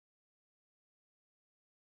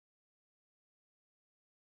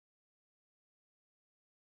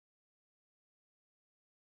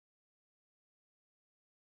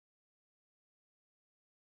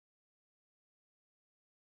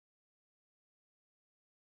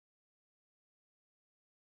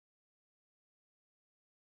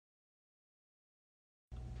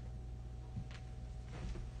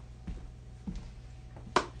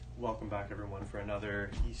Welcome back everyone for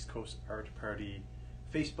another East Coast Art Party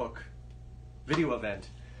Facebook video event.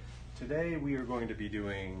 Today we are going to be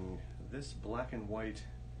doing this black and white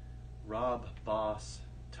Rob Boss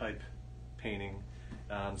type painting.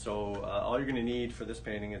 All you're going to need for this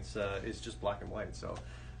painting is just black and white. So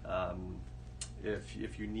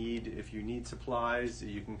if you need supplies,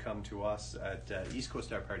 you can come to us at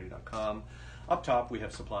eastcoastartparty.com. Up top we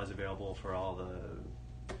have supplies available for all the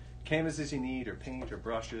canvases you need, or paint or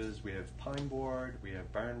brushes. We have pine board, we have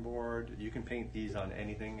barn board. You can paint these on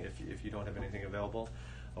anything if you don't have anything available,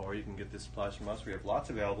 or you can get the supplies from us. We have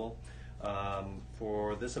lots available.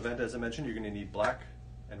 For this event, as I mentioned, you're going to need black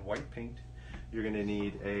and white paint. You're going to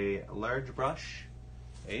need a large brush,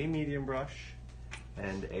 a medium brush,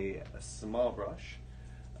 and a small brush.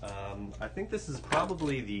 I think this is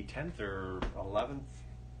probably the 10th or 11th,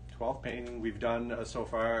 12th painting we've done so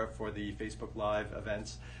far for the Facebook Live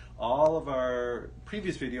events. All of our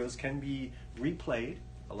previous videos can be replayed.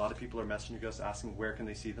 A lot of people are messaging us asking where can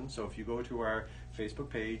they see them. So if you go to our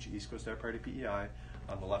Facebook page, East Coast Art Party PEI,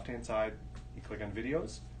 on the left-hand side, you click on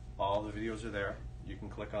videos. All the videos are there. You can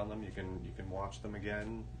click on them. You can watch them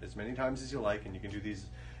again as many times as you like, and you can do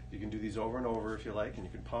these over and over if you like. And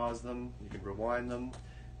you can pause them. You can rewind them.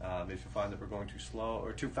 If you find that we're going too slow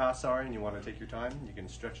or too fast, and you want to take your time, you can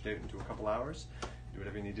stretch it into a couple hours. Do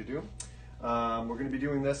whatever you need to do. We're going to be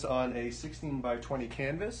doing this on a 16 by 20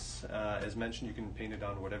 canvas. As mentioned, you can paint it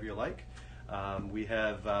on whatever you like. We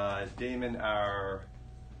have Damon, our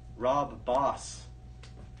Rob Boss,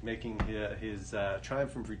 making his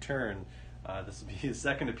triumphant return. This will be his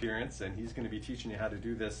second appearance, and he's going to be teaching you how to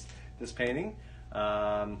do this painting.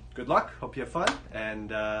 Good luck. Hope you have fun, and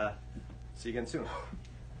see you again soon.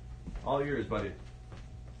 All yours, buddy.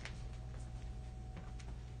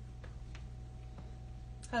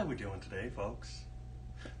 How we doing today, folks?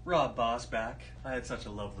 Rob Boss back. I had such a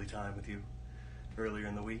lovely time with you earlier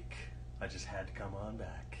in the week. I just had to come on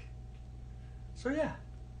back. So yeah,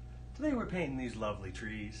 today we're painting these lovely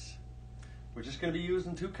trees. We're just going to be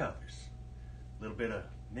using two colors. A little bit of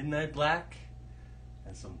midnight black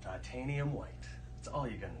and some titanium white. That's all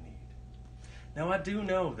you're going to need. Now I do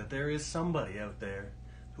know that there is somebody out there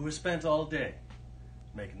who has spent all day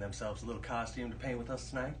making themselves a little costume to paint with us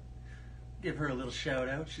tonight. Give her a little shout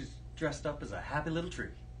out. She's dressed up as a happy little tree.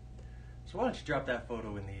 So why don't you drop that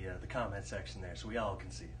photo in the comment section there so we all can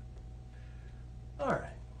see it.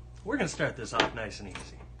 Alright, we're going to start this off nice and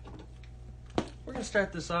easy. We're going to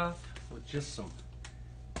start this off with just some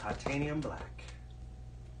titanium black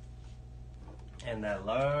and that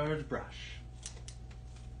large brush.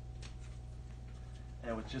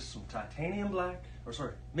 And with just some titanium black, or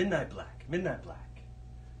sorry, midnight black,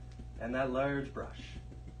 and that large brush.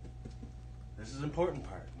 This is the important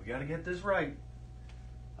part. We got to get this right.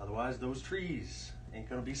 Otherwise, those trees ain't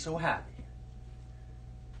going to be so happy.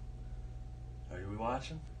 Are you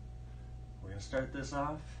watching? We're going to start this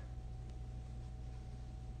off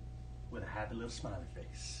with a happy little smiley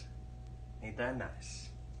face. Ain't that nice?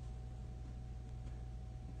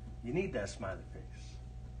 You need that smiley face.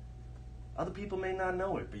 Other people may not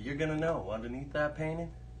know it, but you're going to know underneath that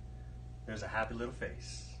painting, there's a happy little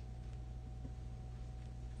face.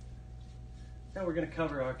 Now we're going to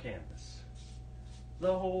cover our canvas,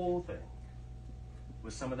 the whole thing,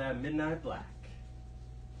 with some of that midnight black.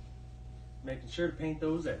 Making sure to paint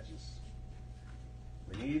those edges.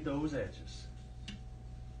 We need those edges.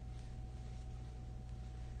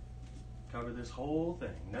 Cover this whole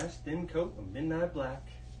thing. Nice thin coat of midnight black.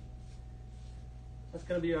 That's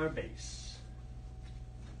going to be our base.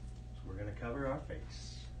 So we're going to cover our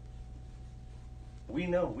face. We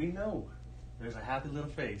know there's a happy little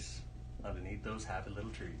face underneath those happy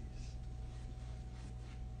little trees.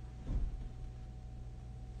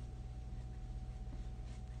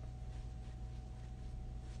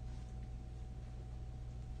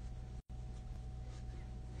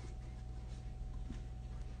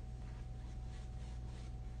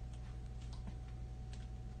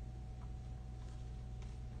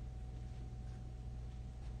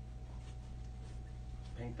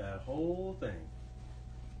 Paint that whole thing.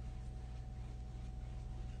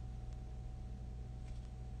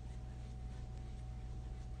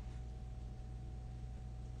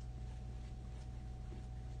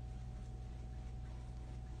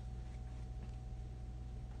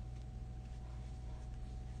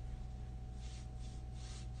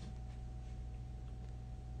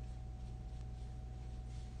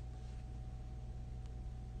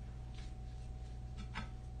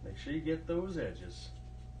 Make sure you get those edges.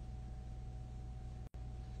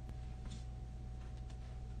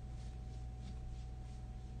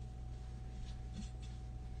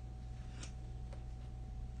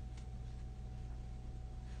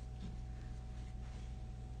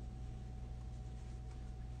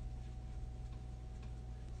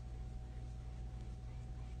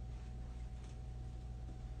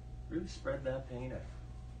 Really spread that paint out.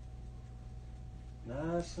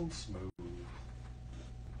 Nice and smooth.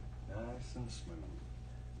 Nice and smooth.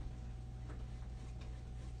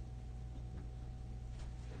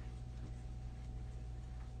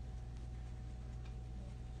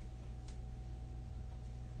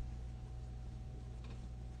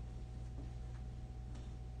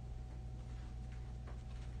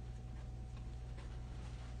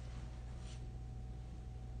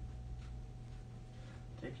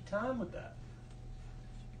 Take your time with that.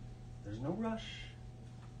 There's no rush.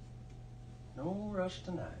 No rush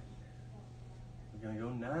tonight. We're gonna go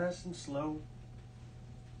nice and slow.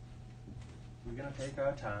 We're gonna take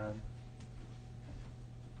our time.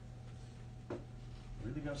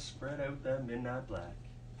 Really gonna spread out that midnight black.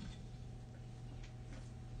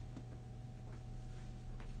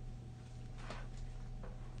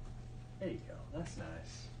 There you go. That's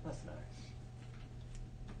nice. That's nice.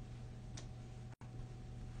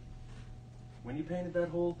 When you painted that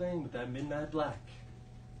whole thing with that midnight black,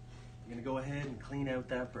 you're gonna go ahead and clean out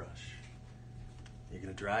that brush. You're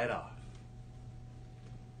gonna dry it off.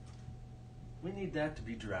 We need that to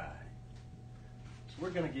be dry. So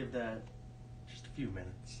we're gonna give that just a few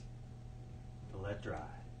minutes to let dry.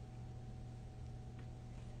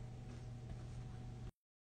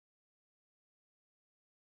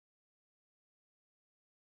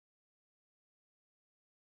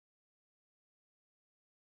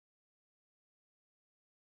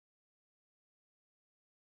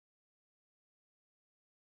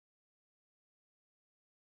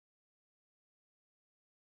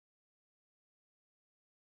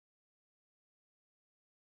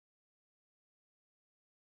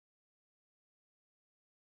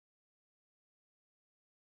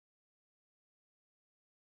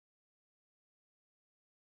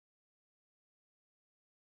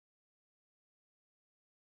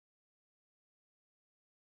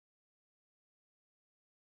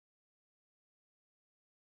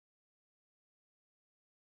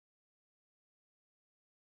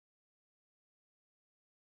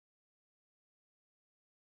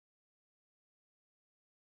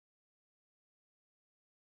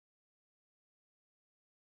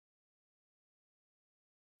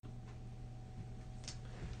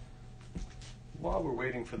 While we're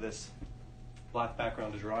waiting for this black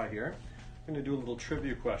background to dry here, I'm going to do a little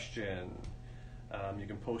trivia question. You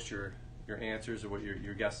can post your answers or what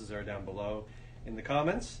your guesses are down below in the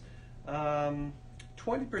comments.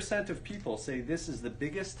 20% of people say this is the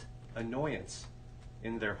biggest annoyance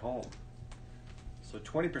in their home. So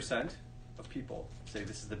 20% of people say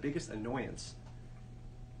this is the biggest annoyance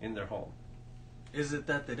in their home. Is it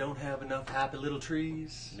that they don't have enough happy little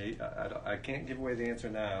trees? I can't give away the answer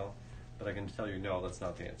now, but I can tell you no, that's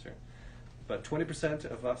not the answer. But 20%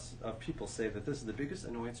 of people say that this is the biggest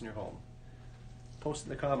annoyance in your home. Post in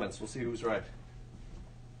the comments, we'll see who's right.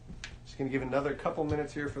 Just gonna give another couple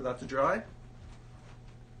minutes here for that to dry.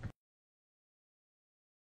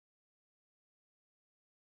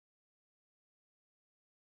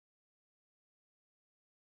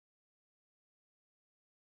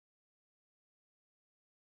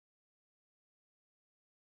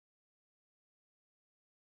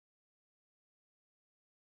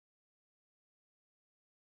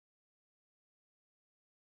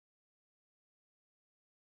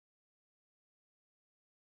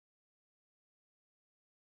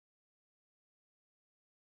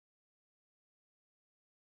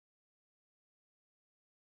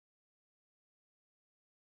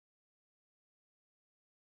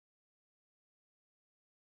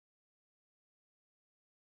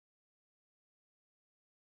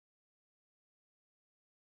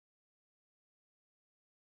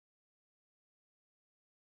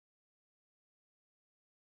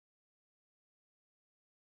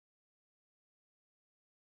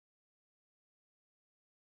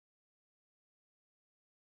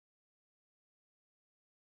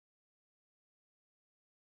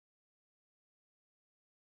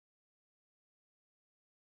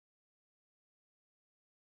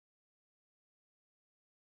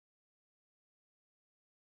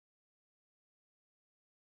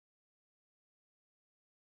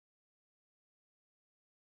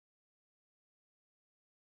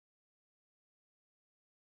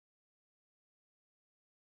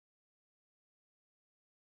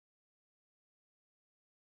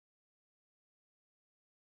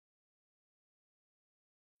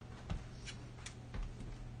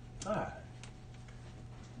 Alright,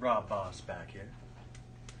 Rob Boss back here.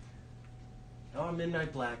 Now our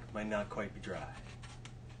midnight black might not quite be dry.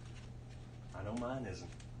 I know mine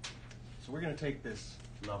isn't. So we're gonna take this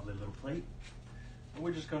lovely little plate and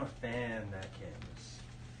we're just gonna fan that canvas.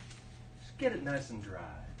 Just get it nice and dry.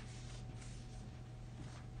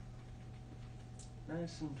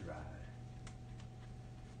 Nice and dry.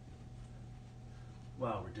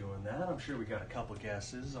 While we're doing that, I'm sure we got a couple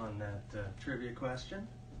guesses on that trivia question.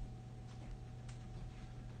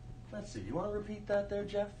 Let's see, you want to repeat that there,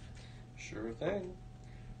 Jeff? Sure thing.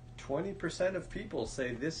 20% of people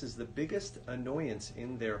say this is the biggest annoyance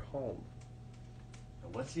in their home.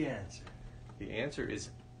 And what's the answer? The answer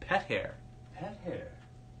is pet hair. Pet hair.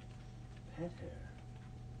 Pet hair.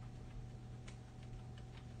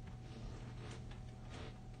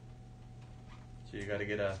 So you got to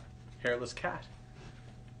get a hairless cat.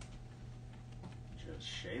 Just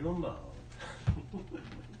shave them bald.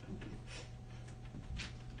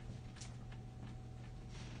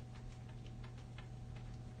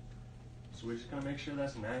 So we're just going to make sure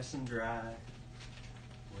that's nice and dry.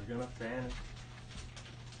 We're going to fan it.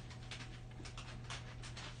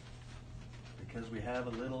 Because we have a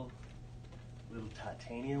little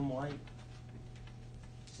titanium white,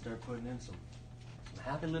 start putting in some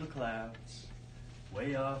happy little clouds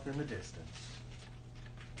way off in the distance.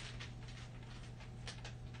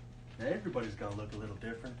 Now everybody's going to look a little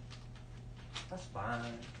different. That's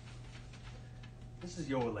fine. This is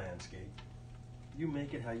your landscape. You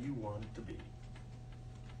make it how you want it to be.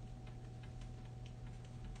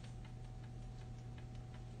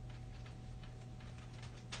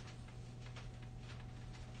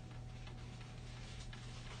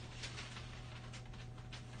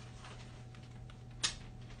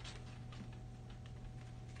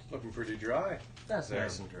 It's looking pretty dry. That's there,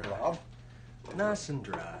 nice and dry. Bob. Nice and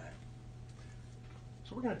dry.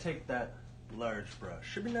 So we're going to take that large brush.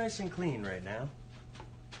 Should be nice and clean right now.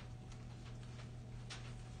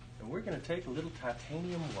 And we're going to take a little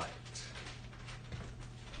titanium white.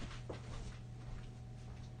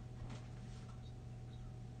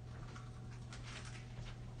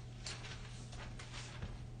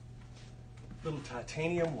 Little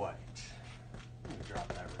titanium white. Let me drop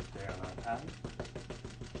that right there on our palette.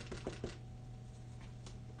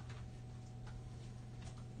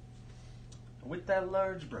 And with that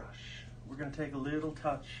large brush, we're going to take a little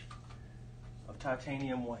touch of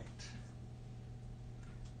titanium white.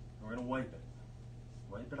 We're going to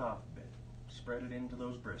wipe it off a bit, spread it into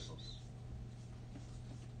those bristles.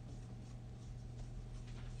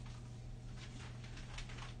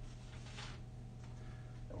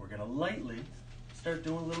 And we're going to lightly start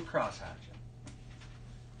doing a little cross-hatching.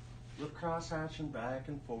 Little cross-hatching back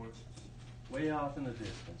and forth, way off in the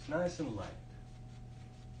distance, nice and light.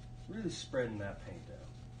 Really spreading that paint out.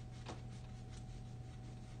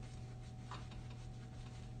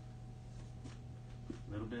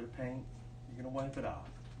 Little bit of paint, you're going to wipe it off.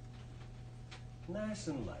 Nice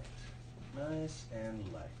and light. Nice and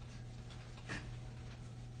light.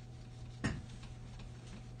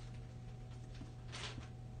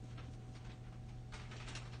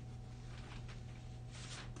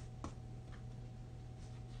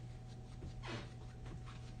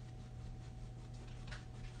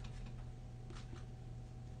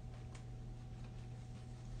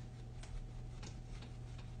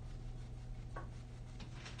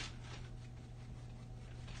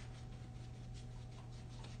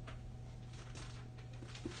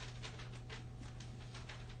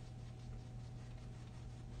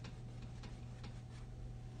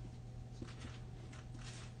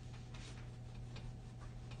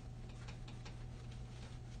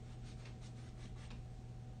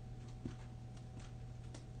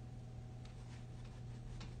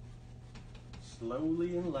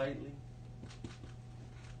 Slowly and lightly,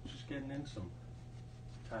 just getting in some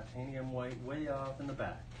titanium white way off in the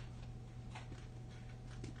back.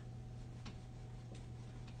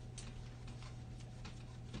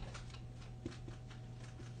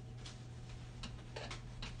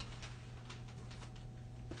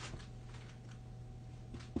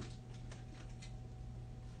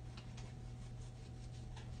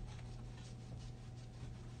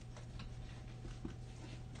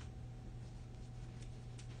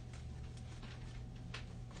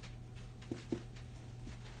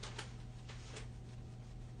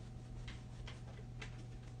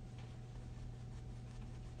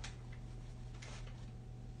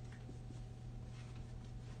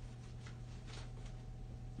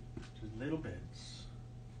 Just little bits.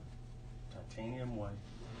 Titanium white.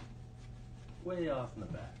 Way off in the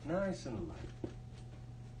back. Nice and light.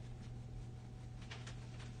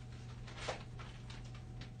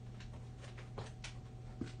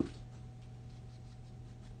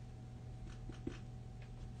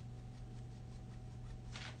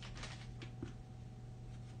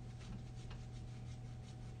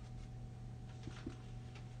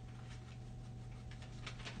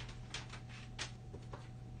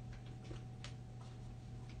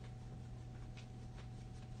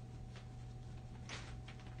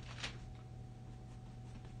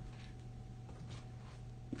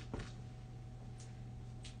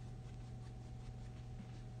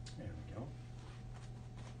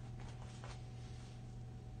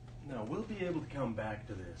 Now we'll be able to come back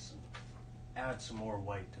to this and add some more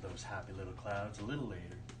white to those happy little clouds a little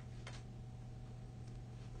later.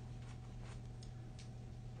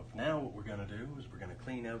 But for now, what we're going to do is we're going to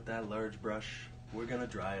clean out that large brush. We're going to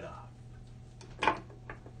dry it off. And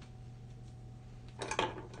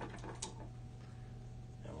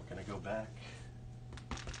we're going to go back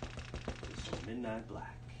to some midnight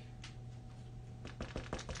black.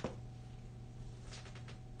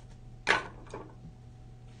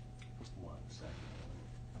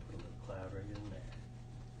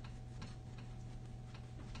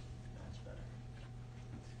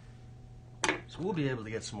 So we'll be able to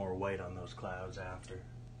get some more white on those clouds after.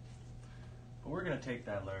 But we're going to take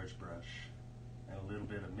that large brush and a little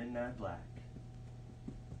bit of midnight black.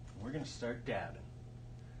 And we're going to start dabbing.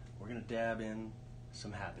 We're going to dab in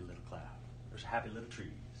some happy little clouds. There's happy little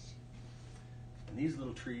trees. And these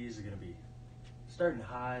little trees are going to be starting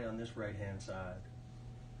high on this right-hand side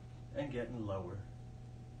and getting lower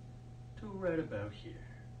to right about here.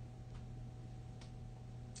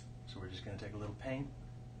 So we're just going to take a little paint.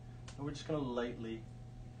 And we're just going to lightly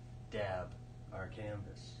dab our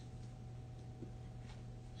canvas.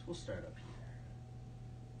 So we'll start up here.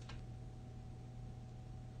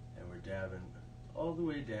 And we're dabbing all the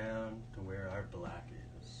way down to where our black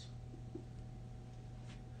is.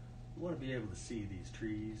 We want to be able to see these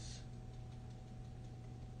trees.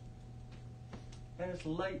 And it's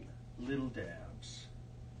light little dabs.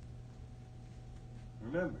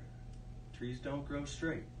 Remember, trees don't grow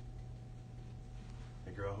straight.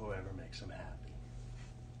 They grow whoever makes them happy.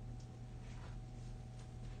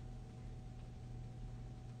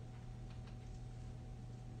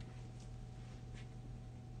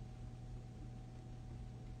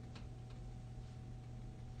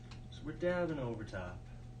 So we're dabbing over top,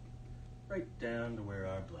 right down to where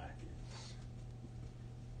our black is.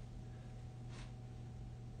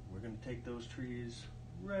 We're going to take those trees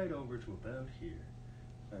right over to about here,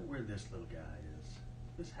 right where this little guy is,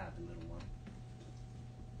 this happy little one.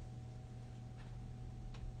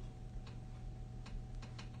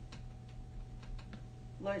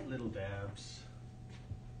 Light little dabs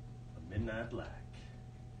of midnight black.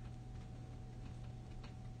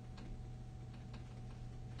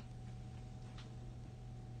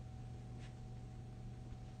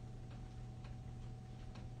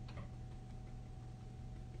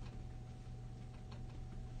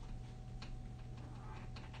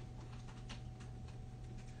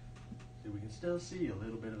 See, we can still see a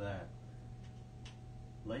little bit of that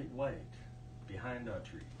light white behind our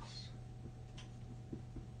trees.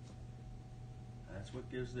 That's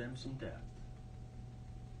what gives them some depth.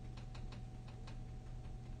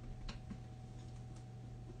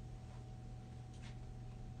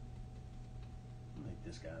 Make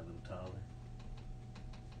this guy a little taller,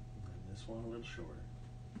 and this one a little shorter.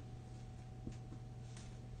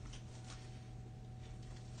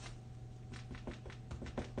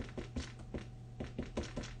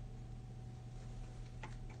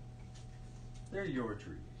 They're your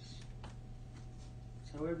trees.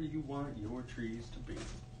 However you want your trees to be.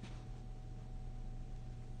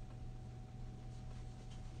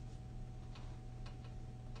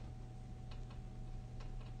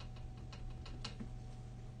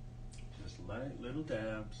 Just light little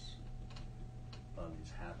dabs on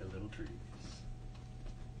these happy little trees.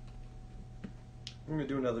 I'm going to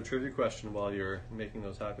do another trivia question while you're making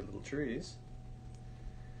those happy little trees.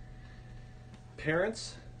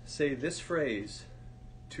 Parents say this phrase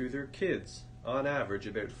to their kids on average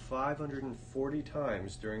about 540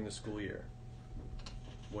 times during the school year.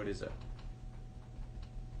 What is it?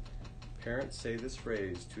 Parents say this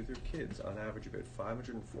phrase to their kids on average about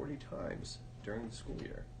 540 times during the school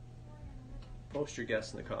year. Post your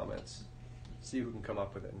guess in the comments. See who can come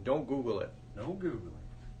up with it. And don't Google it. No Googling.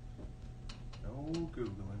 No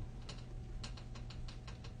Googling.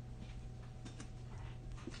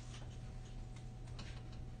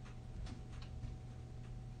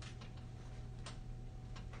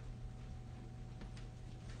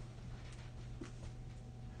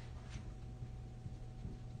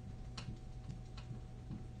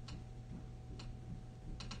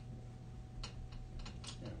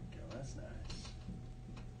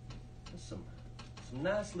 Some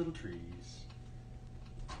nice little trees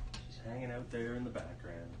just hanging out there in the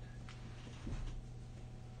background.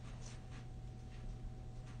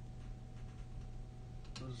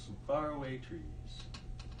 Those are some faraway trees.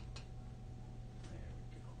 There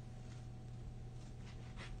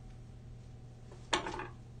we go.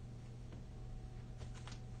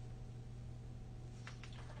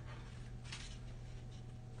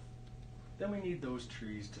 Then we need those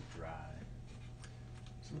trees to dry.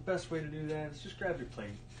 So the best way to do that is just grab your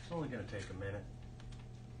plate, It's only going to take a minute.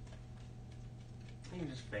 You can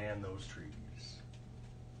just fan those trees.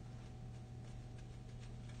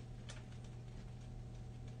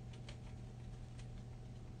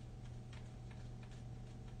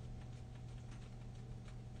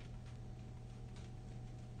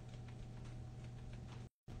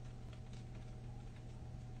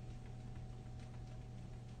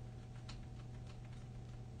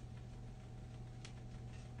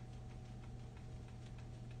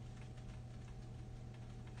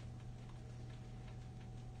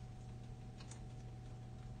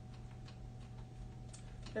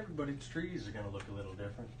 Everybody's trees are going to look a little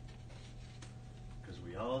different because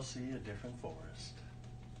we all see a different forest.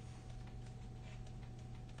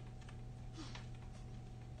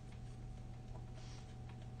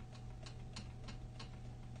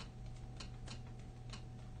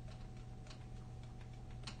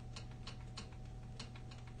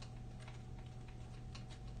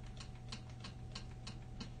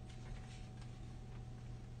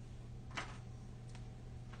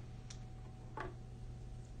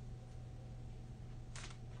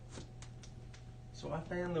 So I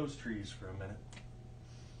fanned those trees for a minute.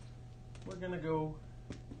 We're gonna go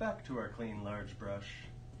back to our clean large brush,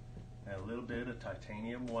 add a little bit of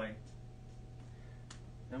titanium white,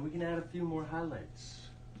 and we can add a few more highlights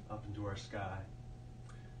up into our sky.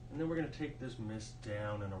 And then we're gonna take this mist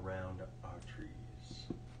down and around our trees.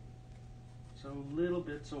 So little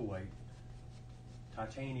bits of white,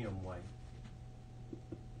 titanium white,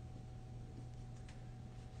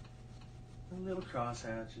 and little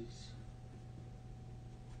crosshatches.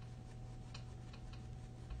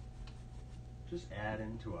 Just add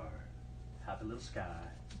into our happy little sky.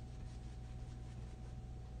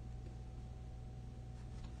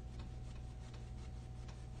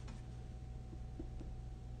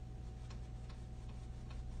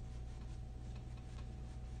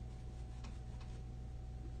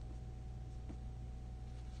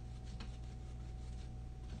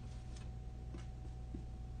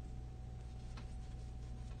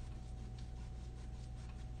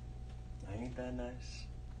 Ain't that nice?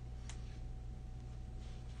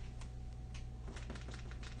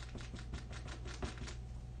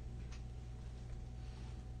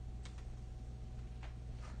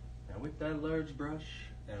 With that large brush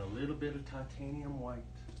and a little bit of titanium white,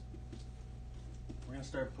 we're going to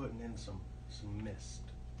start putting in some mist.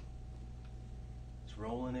 It's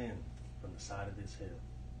rolling in from the side of this hill.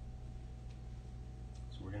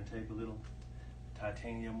 So we're going to take a little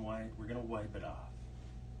titanium white, we're going to wipe it off.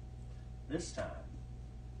 This time,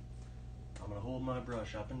 I'm going to hold my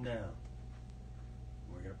brush up and down.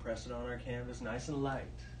 We're going to press it on our canvas nice and light.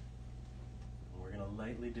 And we're going to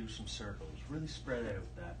lightly do some circles, really spread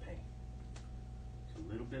out that paint.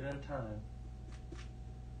 A little bit at a time.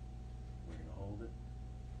 We're going to hold it.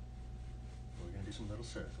 We're going to do some little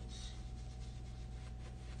circles.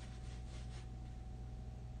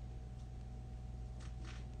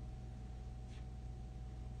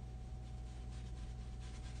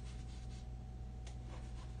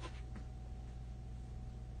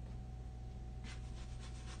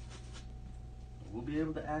 We'll be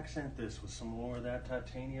able to accent this with some more of that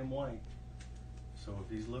titanium white. So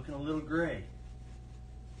if he's looking a little gray,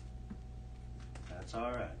 that's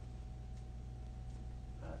all right.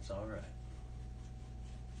 That's all right.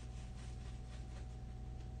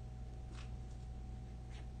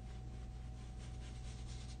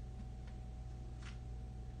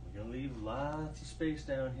 We're going to leave lots of space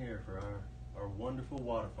down here for our wonderful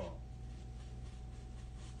waterfall.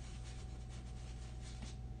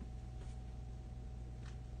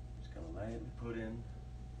 Just going to lightly put in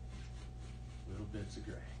little bits of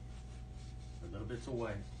gray, or little bits of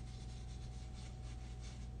white.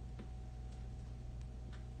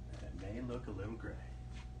 May look a little gray.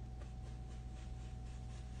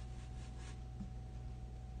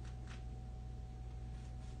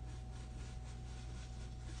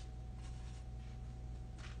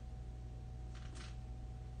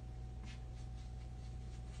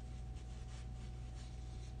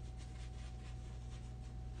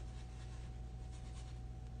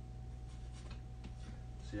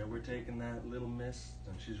 See how we're taking that little mist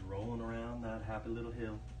and she's rolling around that happy little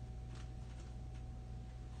hill.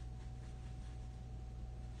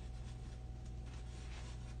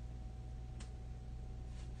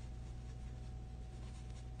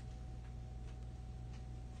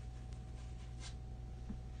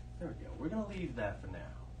 There we go. We're going to leave that for now.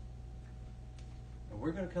 And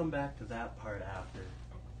we're going to come back to that part after.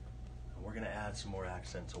 And we're going to add some more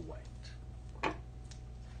accents of white.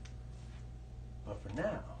 But for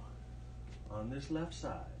now, on this left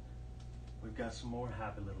side, we've got some more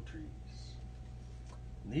happy little trees.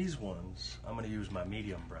 And these ones, I'm going to use my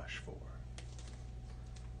medium brush for.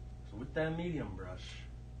 So with that medium brush,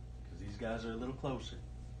 because these guys are a little closer,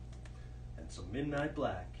 and some midnight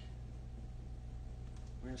black,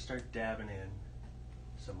 we're going to start dabbing in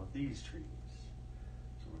some of these trees.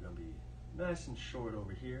 So we're going to be nice and short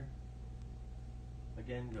over here.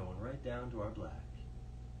 Again, going right down to our black.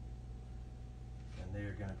 And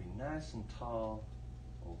they're going to be nice and tall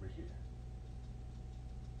over here.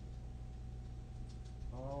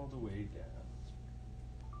 All the way down.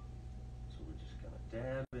 So we're just going to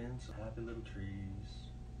dab in some happy little trees.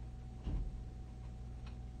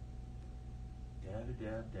 Dabby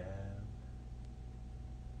dab dab.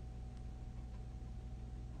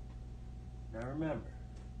 Now remember,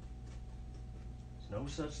 there's no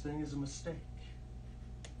such thing as a mistake.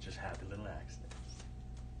 Just happy little accidents.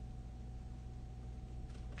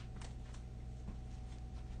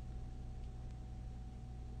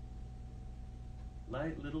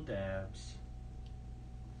 Light little dabs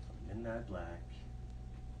of midnight black,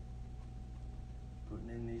 putting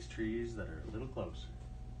in these trees that are a little closer.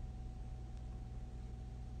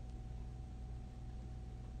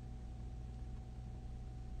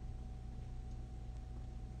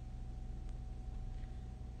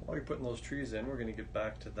 While you're putting those trees in, we're going to get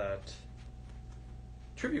back to that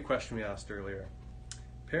trivia question we asked earlier.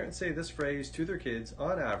 Parents say this phrase to their kids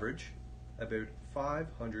on average about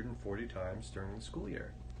 540 times during the school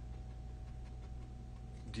year.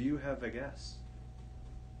 Do you have a guess?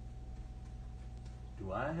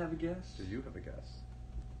 Do I have a guess? Do you have a guess?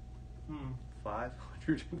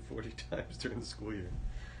 540 times during the school year.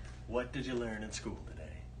 What did you learn in school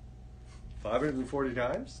today? 540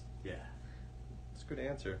 times? Yeah. It's a good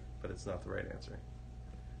answer, but it's not the right answer.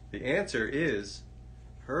 The answer is,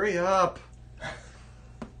 hurry up.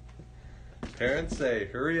 Parents say,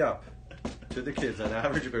 hurry up to the kids on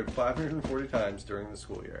average about 540 times during the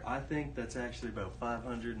school year. I think that's actually about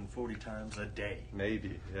 540 times a day.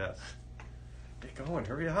 Maybe, yes. Get going,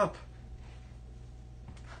 hurry up.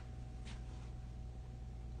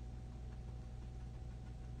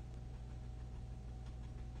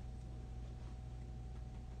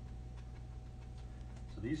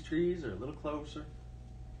 So these trees are a little closer.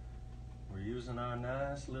 We're using our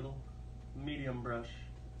nice little medium brush.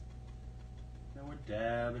 And we're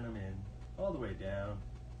dabbing them in all the way down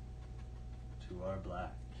to our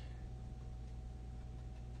black.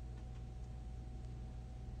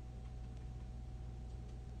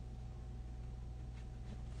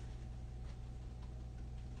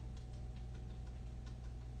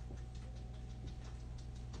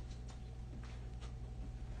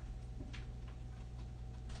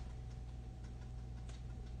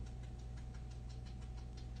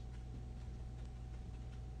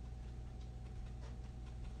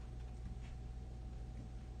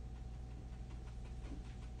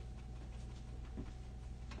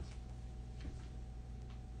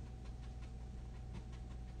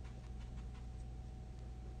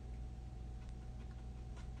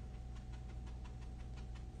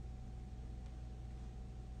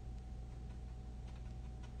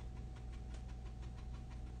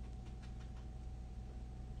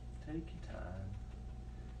 Take your time,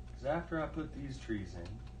 because after I put these trees in,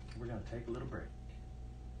 we're going to take a little break.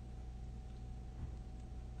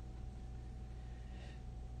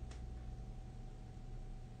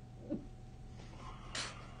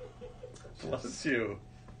 Bless you.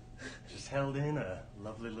 Just held in a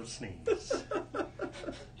lovely little sneeze. That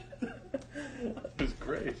was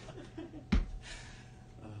great.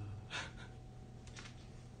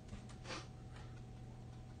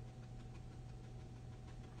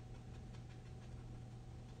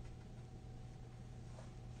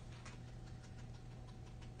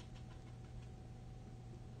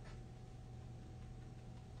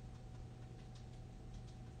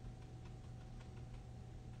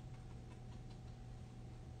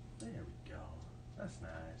 There we go. That's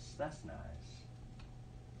nice. That's nice.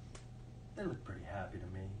 They look pretty happy to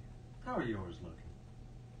me. How are yours looking?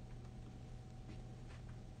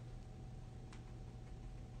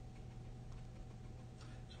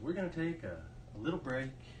 So we're going to take a little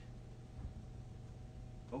break.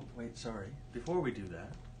 Oh, wait, sorry. Before we do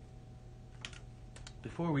that,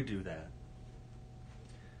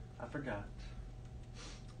 I forgot.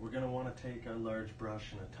 We're going to want to take our large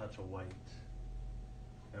brush and a touch of white.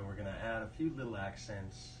 And we're going to add a few little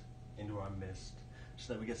accents into our mist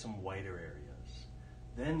so that we get some whiter areas.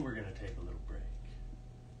 Then we're going to take a little break.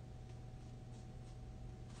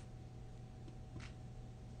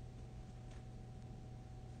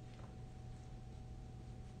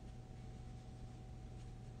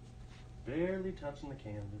 Barely touching the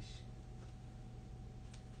canvas.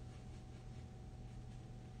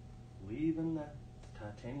 leaving that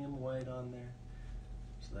titanium white on there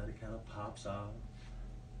so that it kind of pops off.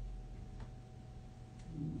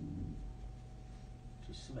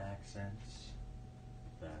 Just some accents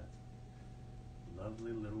of that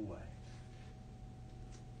lovely little white.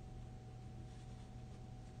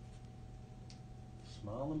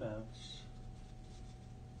 Small amounts,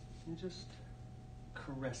 and just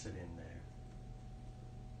caress it in there.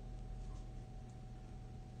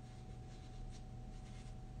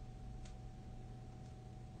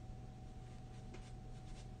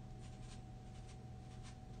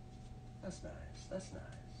 That's nice, that's nice.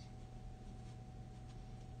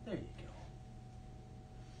 There you go.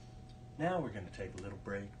 Now we're going to take a little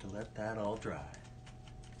break to let that all dry.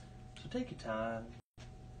 So take your time.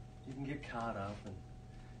 You can get caught up and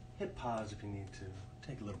hit pause if you need to.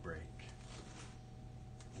 Take a little break.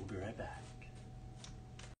 We'll be right back.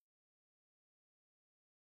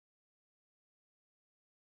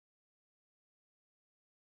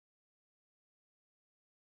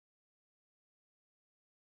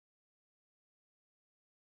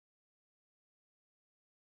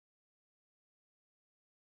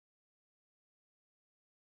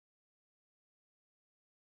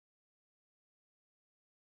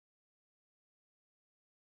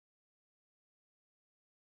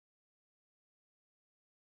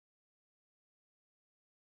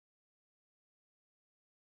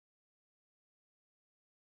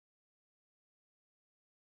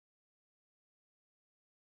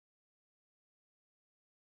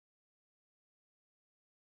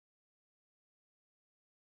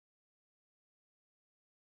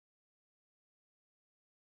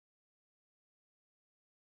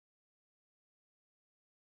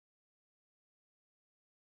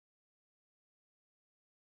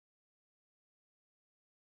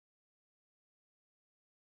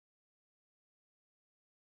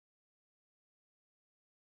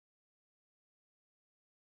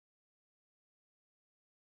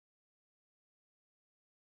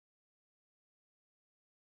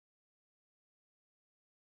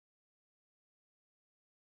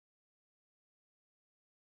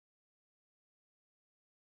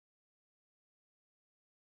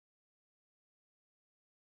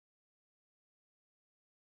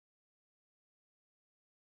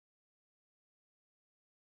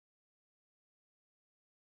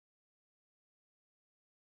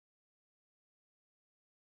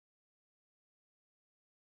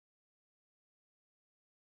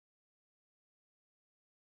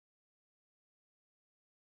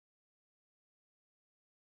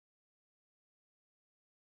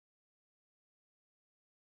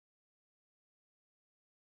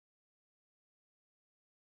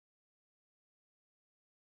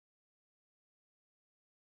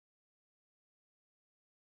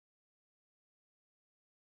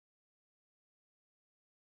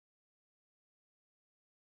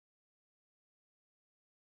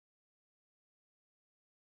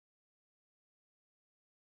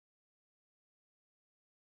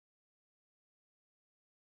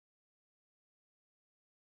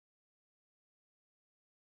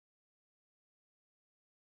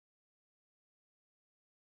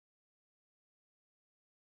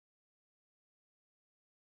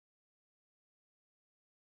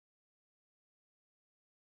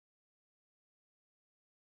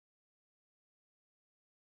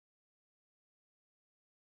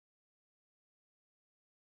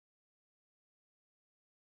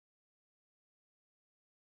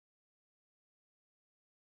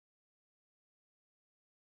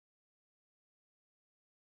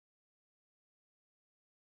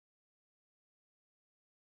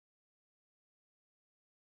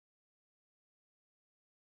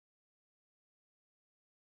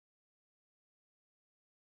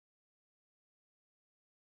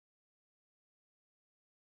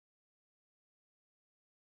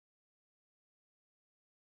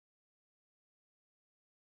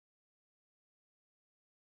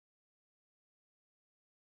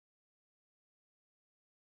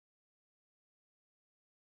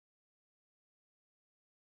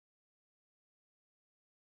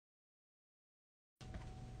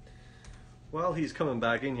 While he's coming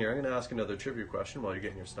back in here, I'm going to ask another trivia question while you're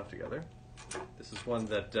getting your stuff together. This is one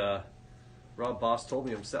that Rob Boss told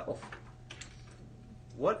me himself.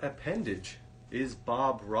 What appendage is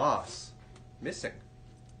Bob Ross missing?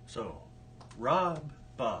 So, Bob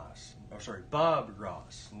Ross,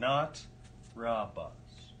 not Rob Boss.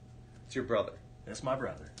 It's your brother. That's my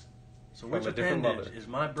brother. So From which a different appendage mother. is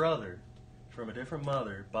my brother from a different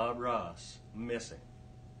mother, Bob Ross, missing?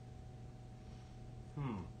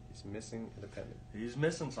 He's missing an appendage. He's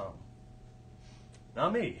missing something.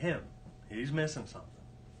 Not me, him. He's missing something.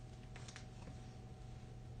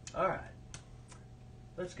 All right.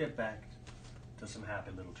 let's get back to some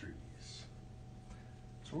happy little trees.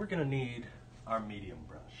 So we're gonna need our medium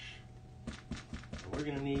brush. And we're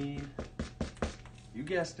gonna need, you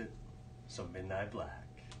guessed it, some midnight black.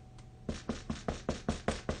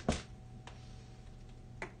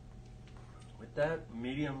 With that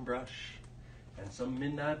medium brush and some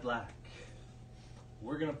midnight black,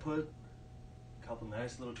 we're gonna put a couple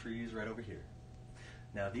nice little trees right over here.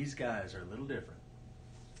 Now these guys are a little different.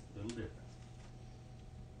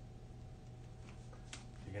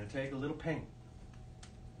 You're gonna take a little paint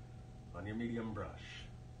on your medium brush.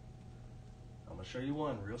 I'm gonna show you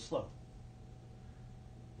one real slow.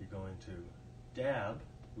 You're going to dab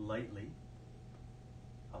lightly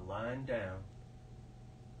a line down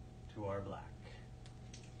to our black.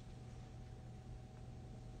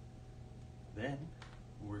 Then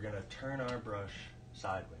we're gonna turn our brush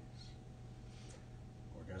sideways.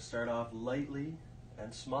 We're gonna start off lightly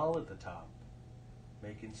and small at the top,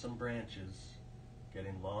 making some branches,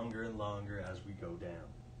 getting longer and longer as we go down.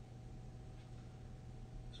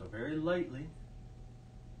 So very lightly,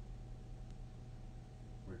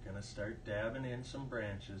 we're gonna start dabbing in some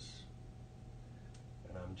branches,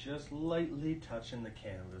 and I'm just lightly touching the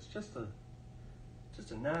canvas, just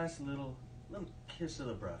a nice little kiss of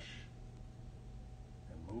the brush,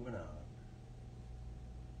 and moving on.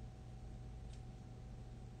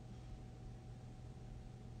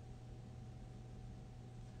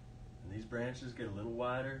 And these branches get a little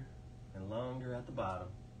wider and longer at the bottom.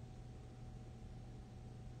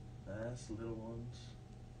 Nice little ones,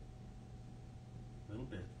 little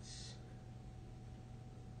bits,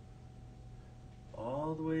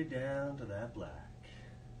 all the way down to that black.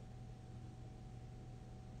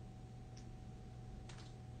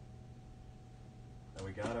 And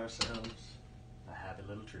we got ourselves a happy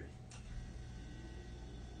little tree.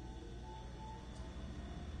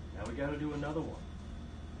 Now we got to do another one,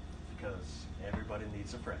 because everybody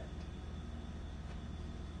needs a friend.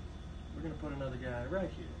 We're going to put another guy right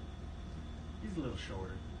here. He's a little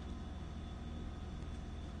shorter.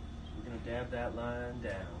 So we're going to dab that line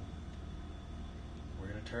down. We're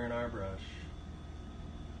going to turn our brush.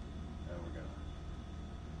 And we're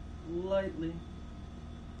going to lightly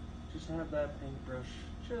just have that paintbrush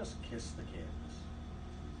just kiss the canvas.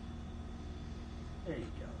 There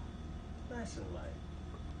you go. Nice and light.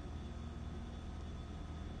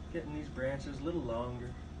 Getting these branches a little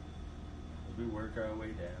longer as we work our way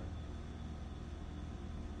down.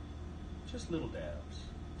 Just little dabs.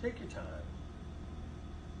 Take your time.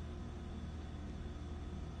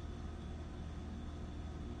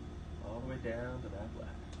 All the way down to that black.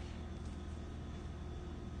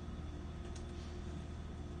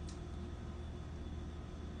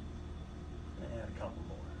 And add a couple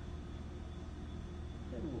more.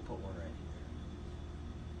 Maybe we'll put one right here.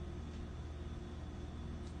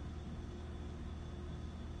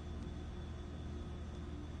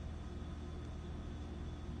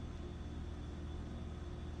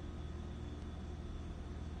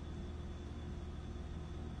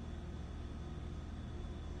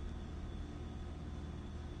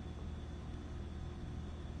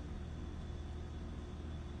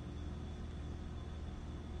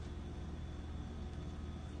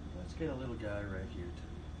 Let's get a little guy right here too.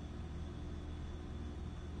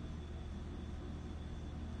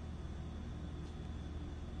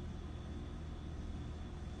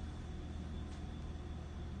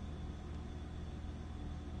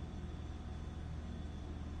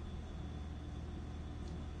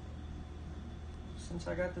 Since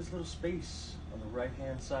I got this little space on the right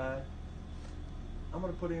hand side, I'm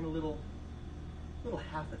going to put in a little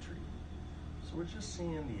half a tree. So we're just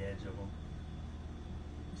seeing the edge of them.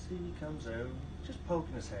 See, he comes out, just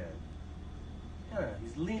poking his head. Yeah,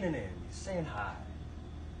 he's leaning in, he's saying hi.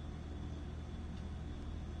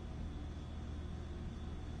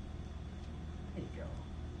 There you go.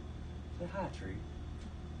 Say hi, tree.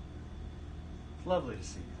 It's lovely to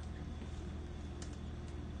see you.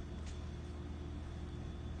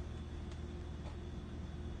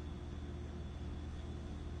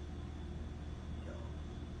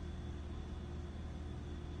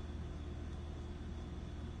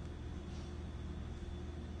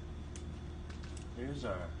 Here's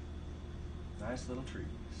our nice little trees.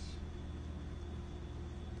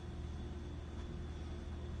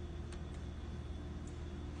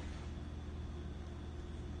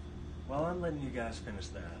 While I'm letting you guys finish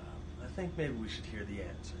that up, I think maybe we should hear the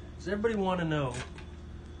answer. Does everybody want to know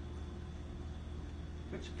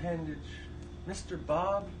which appendage Mr.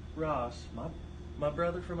 Bob Ross, my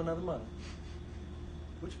brother from another mother,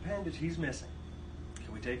 which appendage he's missing?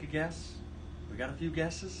 Can we take a guess? We got a few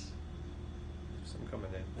guesses? Some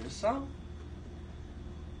coming in. There's some?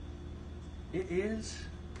 It is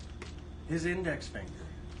his index finger.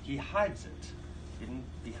 He hides it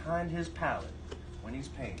behind his palette when he's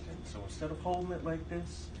painting. So instead of holding it like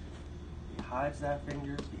this, he hides that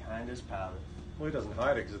finger behind his palette. Well, he doesn't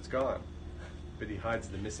hide it because it's gone. But he hides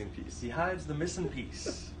the missing piece. He hides the missing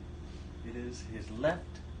piece. It is his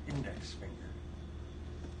left index finger,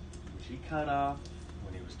 which he cut off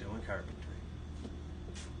when he was doing carpentry.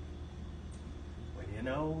 When you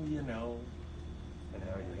know, you know, and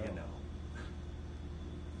now you know.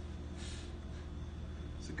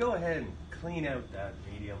 So go ahead and clean out that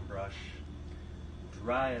medium brush,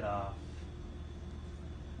 dry it off.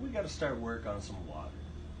 We got to start work on some water.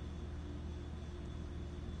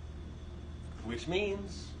 Which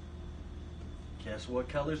means, guess what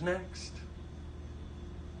color's next?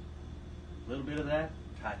 A little bit of that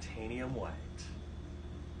titanium white.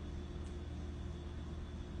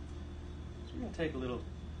 So we're going to take a little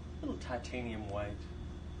titanium white.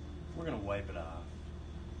 We're going to wipe it off.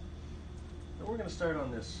 And we're going to start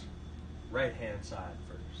on this right-hand side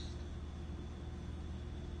first.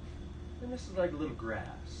 And this is like a little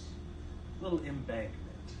grass, a little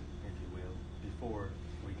embankment, if you will, before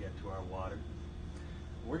we get to our water.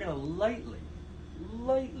 We're going to lightly,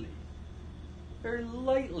 very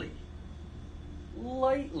lightly,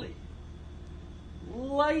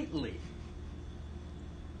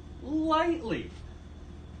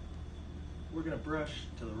 we're going to brush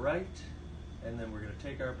to the right, and then we're going to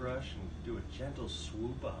take our brush and do a gentle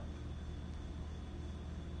swoop up.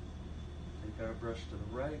 Take our brush to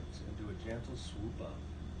the right and do a gentle swoop up.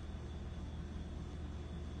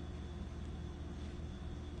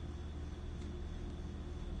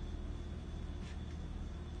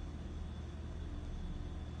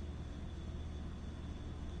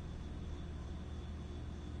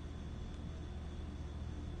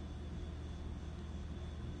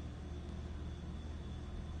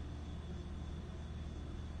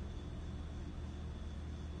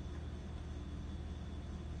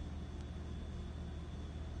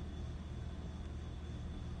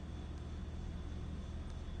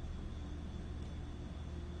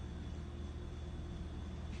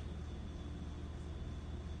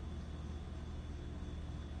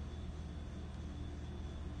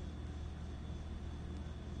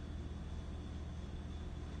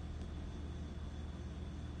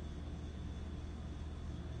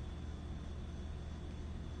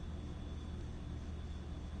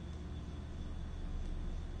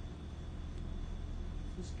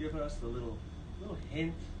 Just giving us the little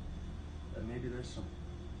hint that maybe there's some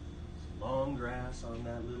long grass on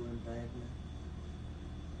that little embankment.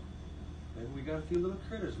 Maybe we got a few little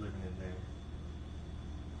critters living in there.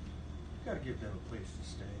 Got to give them a place to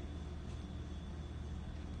stay.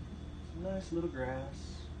 Some nice little grass.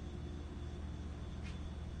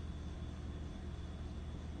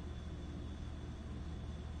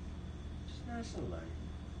 Just nice and light,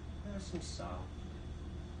 nice and soft.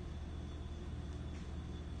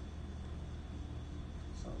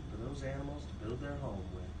 Something for those animals to build their home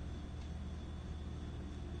with.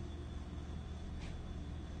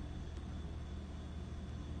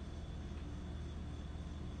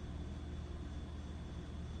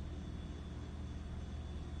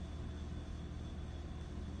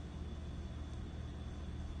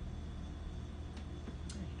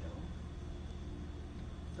 There you go.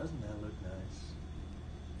 Doesn't that look nice?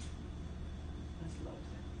 That's lovely.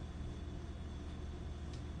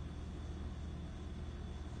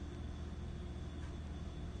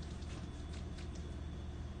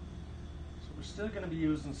 We're still going to be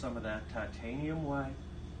using some of that titanium white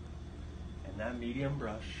and that medium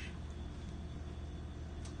brush.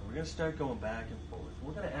 And we're going to start going back and forth.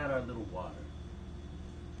 We're going to add our little water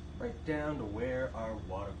right down to where our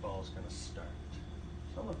waterfall is going to start.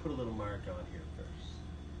 So I'm going to put a little mark on here first.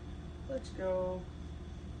 Let's go,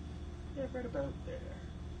 yeah, right about there.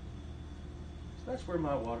 So that's where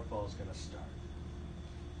my waterfall is going to start.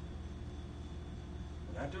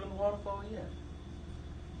 We're not doing the waterfall yet.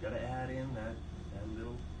 Got to add in that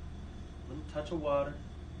little touch of water.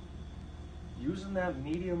 Using that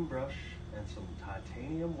medium brush and some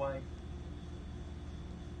titanium white,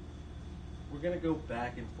 we're going to go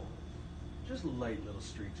back and forth. Just light little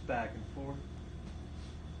streaks back and forth.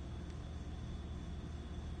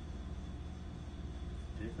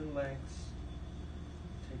 Different lengths.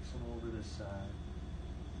 Take some over this side.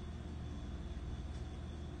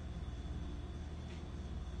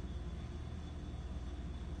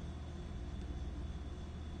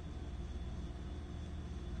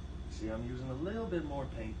 See, I'm using a little bit more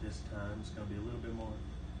paint this time. It's going to be a little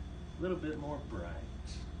bit more bright.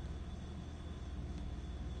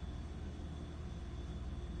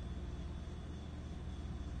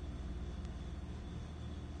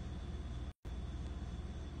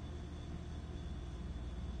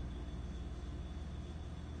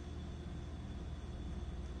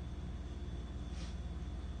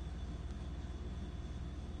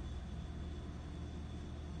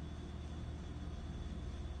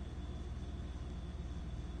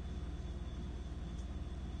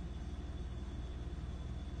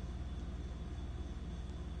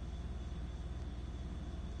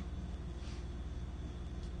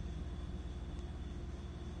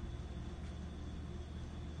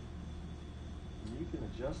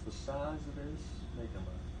 adjust the size of this, make them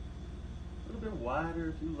a little bit wider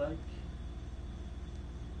if you like.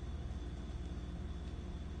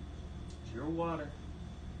 It's your water.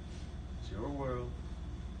 It's your world.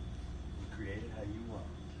 You create it how you want.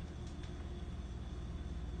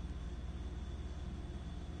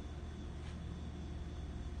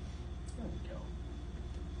 There we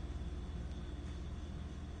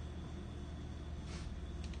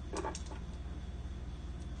go.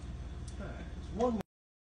 Alright, so one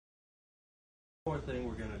more thing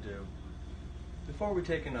we're going to do before we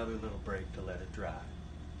take another little break to let it dry.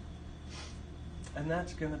 And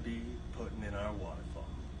that's going to be putting in our waterfall.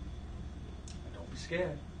 And don't be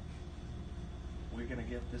scared. We're going to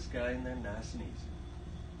get this guy in there nice and easy.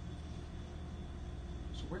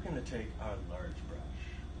 So we're going to take our large brush,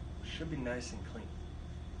 which should be nice and clean.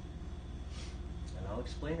 And I'll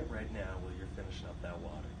explain it right now while you're finishing up that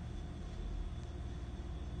water.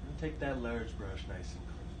 We're going to take that large brush nice and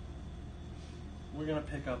clean. We're going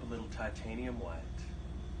to pick up a little titanium white.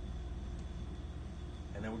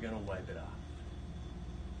 And then we're going to wipe it off.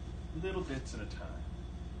 Little bits at a time.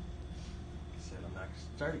 Like I said, I'm not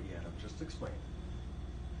started yet, I'm just explaining.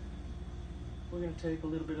 We're going to take a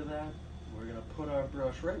little bit of that. We're going to put our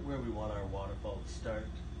brush right where we want our waterfall to start.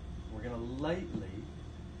 We're going to lightly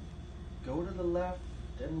go to the left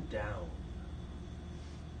and down.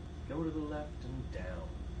 Go to the left and down.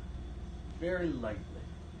 Very lightly.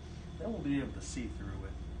 Then we'll be able to see through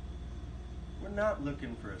it. We're not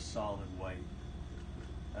looking for a solid white.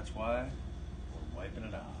 That's why we're wiping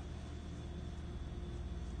it off.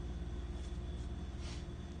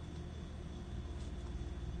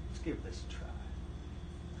 Let's give this a try.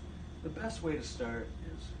 The best way to start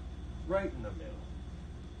is right in the middle,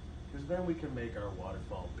 because then we can make our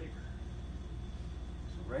waterfall bigger.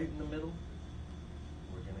 So right in the middle,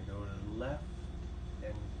 we're going to go to the left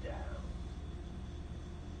and down.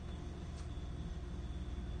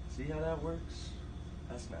 See how that works?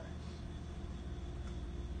 That's nice.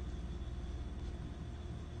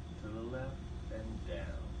 To the left and down.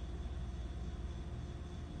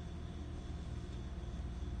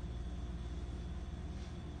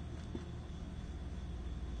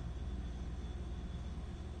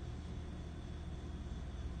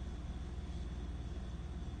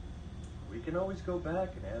 We can always go back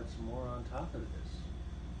and add some more on top of this.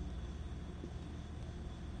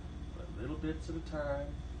 But little bits at a time.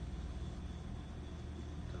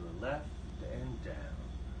 To the left and down.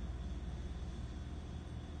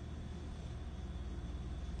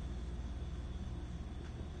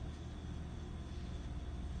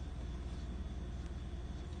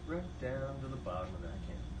 Right down to the bottom of that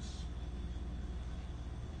canvas.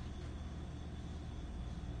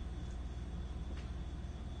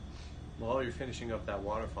 While you're finishing up that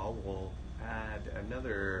waterfall, we'll add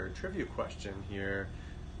another trivia question here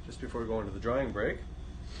just before we go into the drawing break.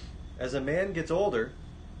 As a man gets older,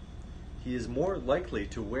 he is more likely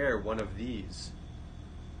to wear one of these.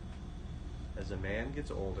 As a man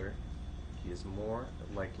gets older, he is more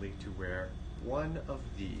likely to wear one of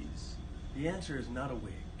these. The answer is not a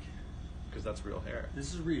wig. Because that's real hair.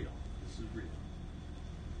 This is real. This is real.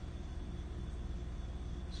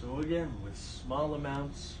 So again, with small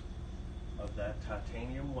amounts of that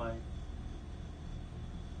titanium white,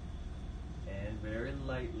 and very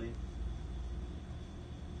lightly,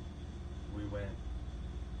 we went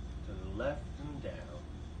to the left and down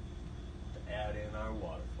to add in our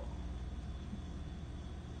waterfall.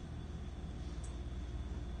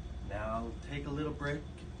 Now take a little break.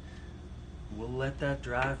 We'll let that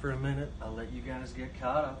dry for a minute. I'll let you guys get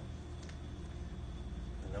caught up.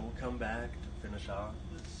 And then we'll come back to finish off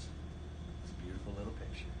this beautiful little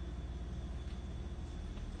picture.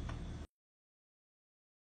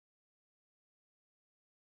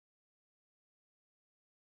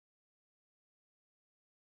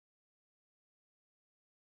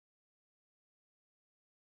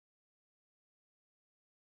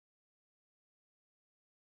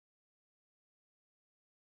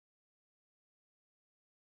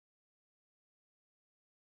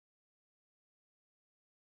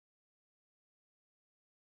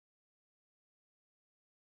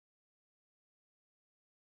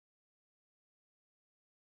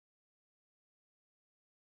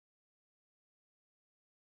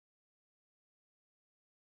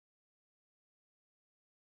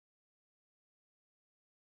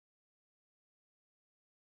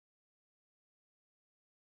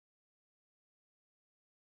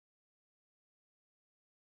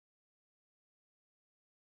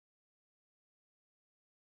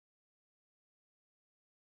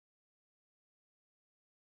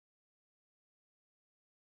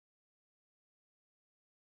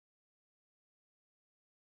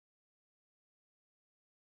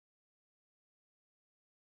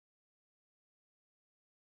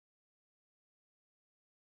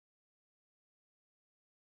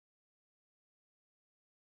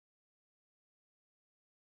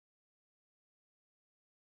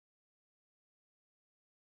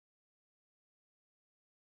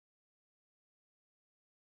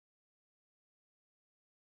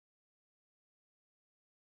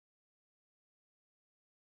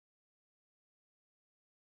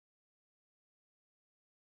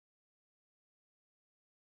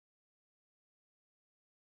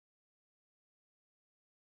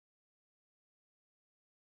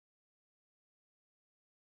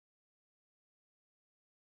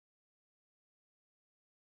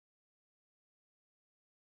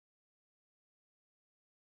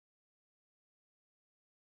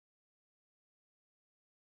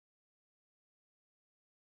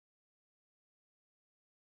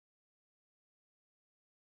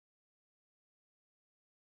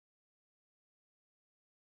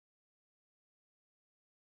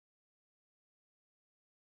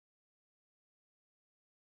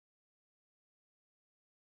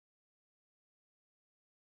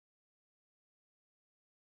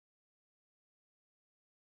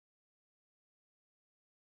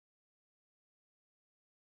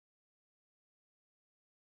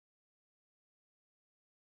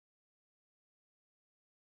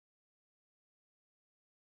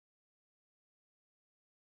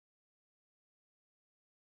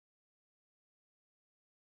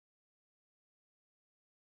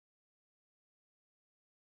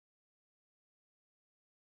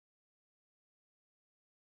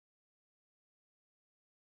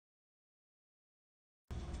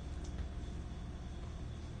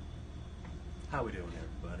 How we doing,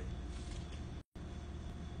 everybody?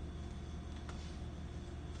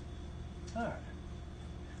 Alright.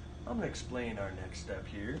 I'm going to explain our next step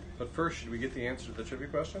here. But first, should we get the answer to the trivia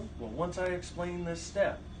question? Well, once I explain this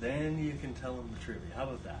step, then you can tell them the trivia. How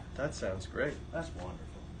about that? That sounds great. That's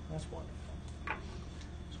wonderful. That's wonderful.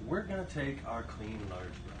 So we're going to take our clean large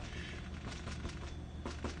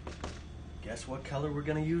brush. Guess what color we're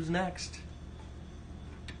going to use next?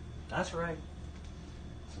 That's right.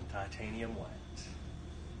 Some titanium white.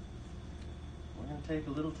 We're going to take a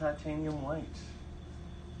little titanium white.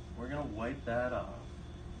 We're going to wipe that off.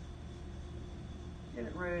 Get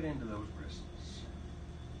it right into those bristles.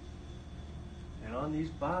 And on these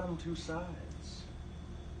bottom two sides,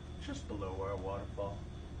 just below our waterfall,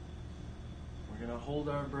 we're going to hold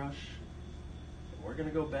our brush and we're going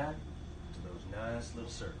to go back to those nice little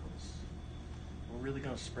circles. We're really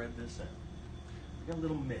going to spread this out. We got a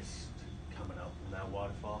little mist coming up from that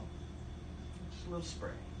waterfall. Just a little spray.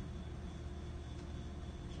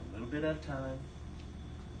 So a little bit at a time.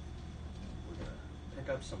 We're going to pick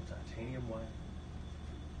up some titanium white.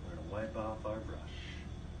 We're going to wipe off our brush.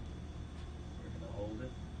 We're going to hold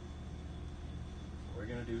it. We're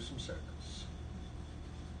going to do some circles.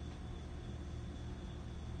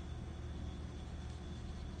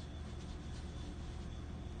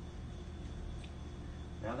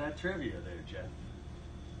 Now that trivia there, Jeff.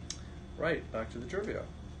 Right, back to the trivia.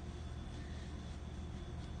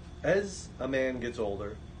 As a man gets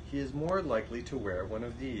older, he is more likely to wear one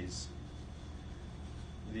of these.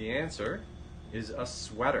 The answer is a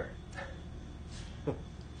sweater.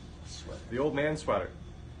 Sweater. The old man sweater.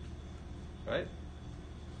 Right?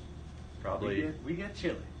 Probably, We get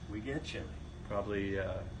chilly. We get chilly. probably,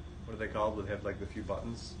 what are they called? Would have like the few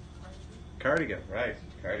buttons? Cardigan, right.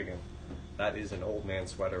 Cardigan. That is an old man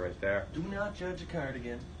sweater right there. Do not judge a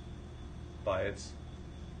cardigan By its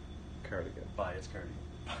cardigan. by its cardigan.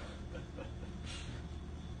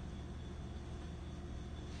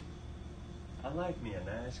 I like me a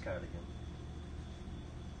nice cardigan.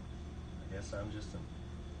 I guess I'm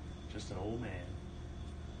just an old man.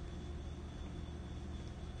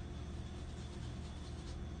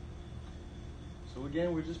 So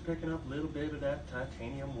again, we're just picking up a little bit of that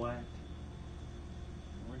titanium white.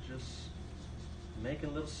 We're just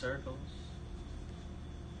making little circles.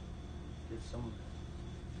 Get some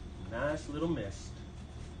nice little mist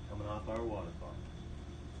coming off our waterfall.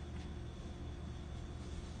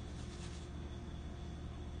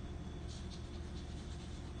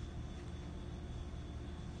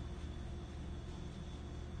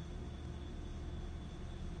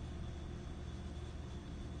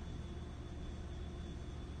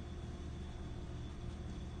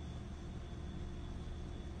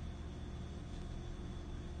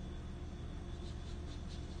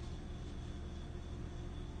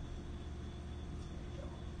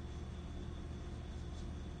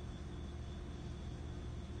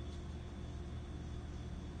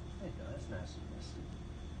 There you go, that's nice and misty.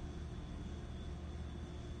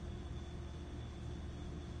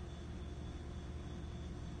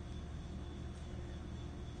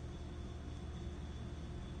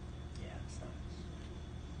 Yeah, it's nice.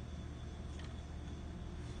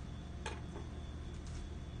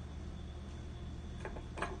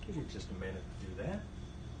 Give you just a minute to do that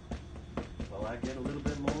while I get a little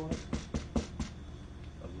bit more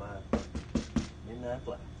of my midnight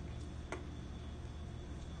black.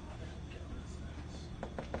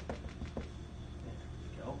 There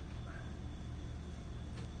we go.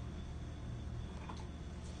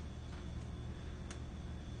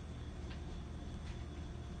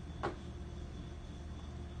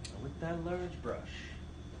 And with that large brush,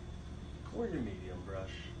 or your medium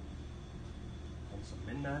brush, and some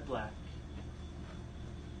midnight black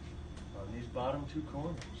on these bottom two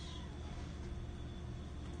corners,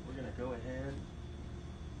 we're going to go ahead and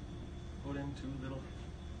put in two little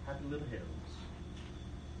happy little hills.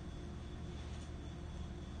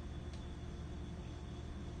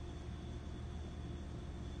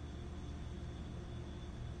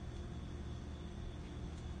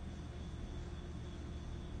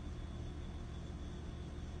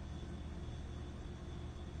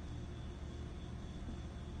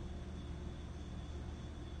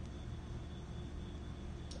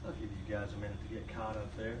 I'll give you guys a minute to get caught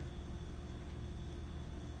up there.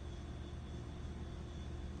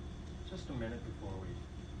 Just a minute before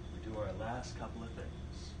we do our last couple of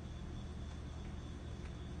things.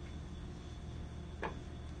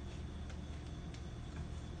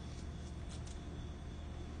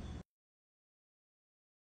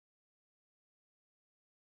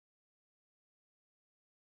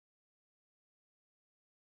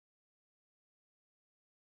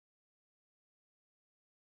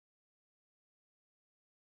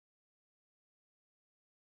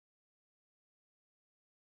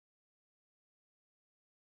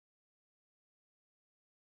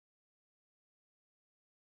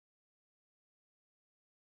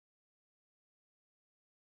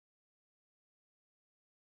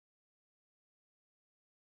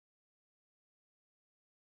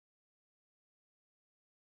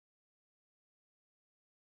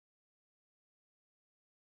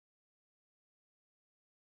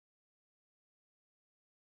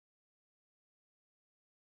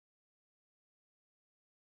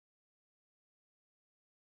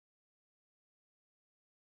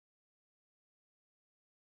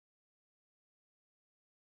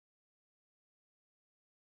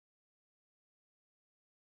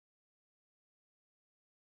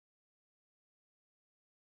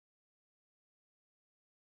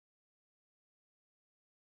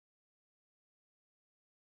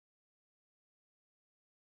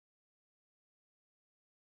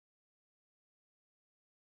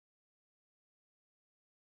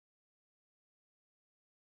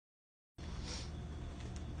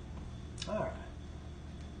 Alright.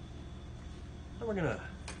 Then we're gonna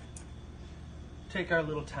take our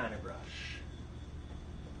little tiny brush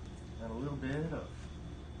and a little bit of,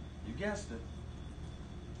 you guessed it,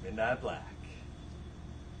 midnight black.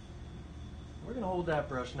 We're gonna hold that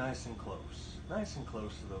brush nice and close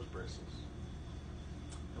to those bristles.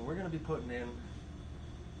 And we're gonna be putting in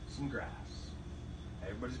some grass.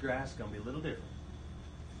 Everybody's grass is gonna be a little different.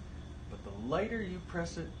 But the lighter you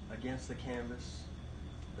press it against the canvas,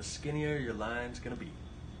 the skinnier your line's gonna be.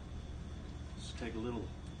 So take a little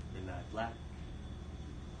midnight black,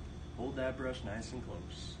 hold that brush nice and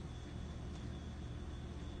close.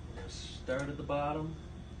 We're gonna start at the bottom,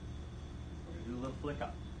 we're gonna do a little flick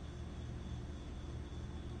up.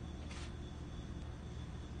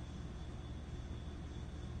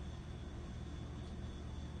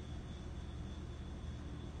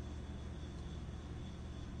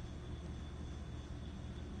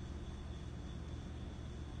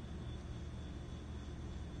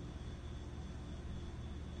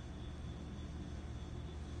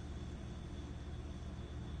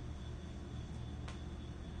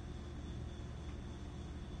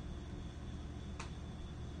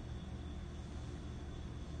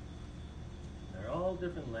 All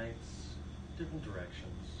different lengths, different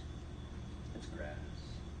directions. It's grass.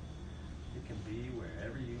 It can be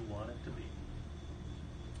wherever you want it to be.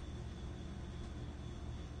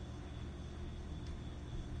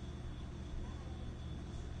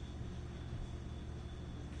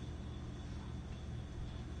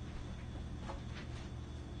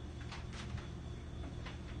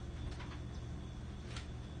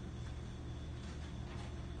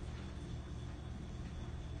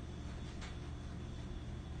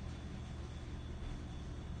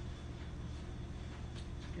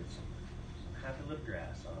 Get some happy little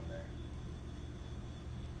grass on there.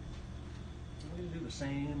 We're going to do the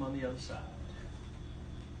same on the other side.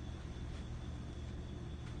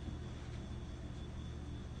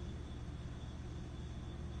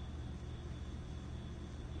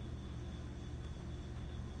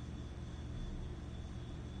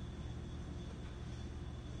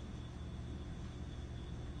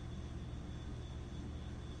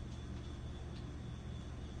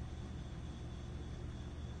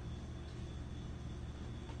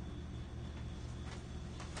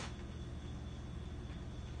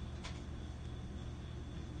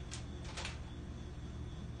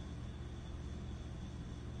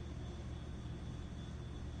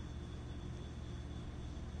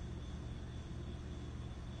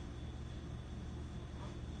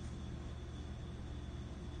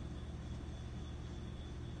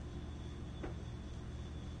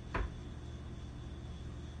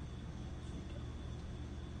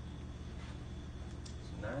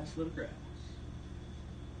 Nice little grass.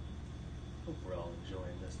 Hope we're all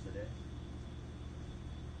enjoying this today.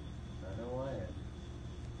 I know I am.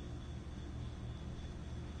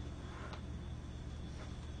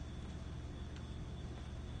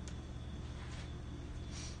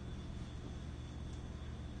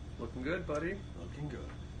 Looking good, buddy. Looking good.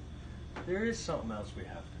 There is something else we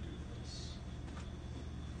have to do to this.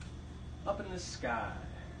 Up in the sky,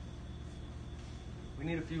 we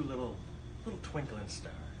need a few little twinkling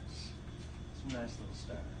stars. Some nice little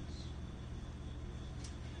stars.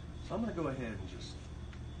 So I'm going to go ahead and just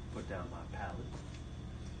put down my palette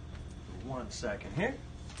for 1 second here.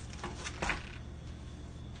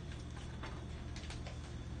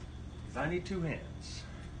 Because I need 2 hands.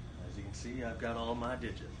 As you can see, I've got all my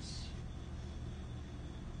digits.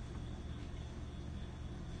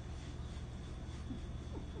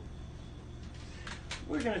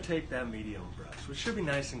 We're going to take that medium brush, which should be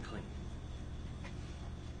nice and clean.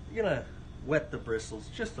 You're going to wet the bristles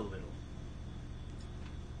just a little.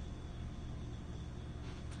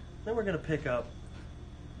 Then we're going to pick up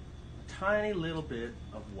a tiny little bit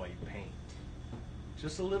of white paint.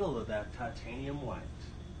 Just a little of that titanium white.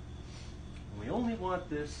 And we only want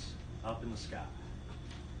this up in the sky.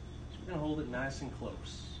 So we're going to hold it nice and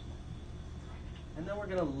close. And then we're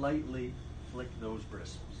going to lightly flick those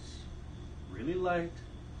bristles. Really light.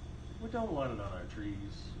 We don't want it on our trees.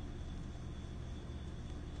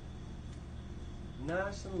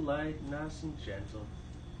 Nice and light, nice and gentle.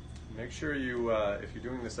 Make sure you, if you're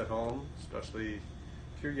doing this at home, especially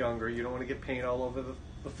if you're younger, you don't want to get paint all over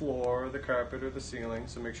the floor, or the carpet, or the ceiling.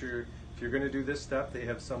 So make sure if you're going to do this step, they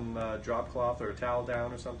have some drop cloth or a towel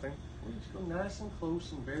down or something. We just go nice and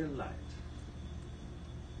close and very light.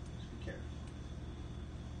 Just be careful.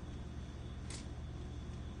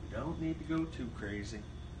 We don't need to go too crazy.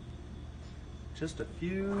 Just a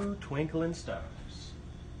few twinkling stars.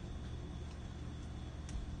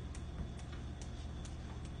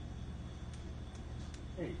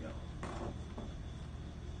 There you go.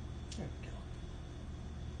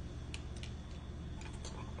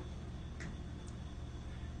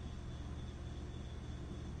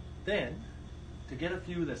 Then, to get a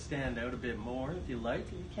few that stand out a bit more, if you like,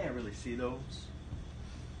 and you can't really see those,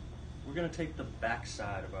 we're going to take the back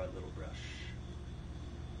side of our little brush.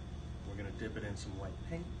 We're going to dip it in some white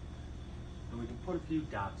paint, and we can put a few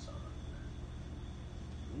dots on.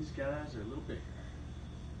 These guys are a little bigger.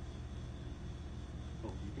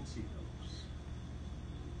 Hope you can see those.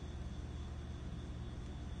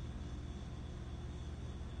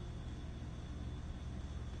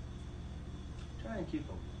 Try and keep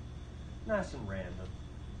them nice and random.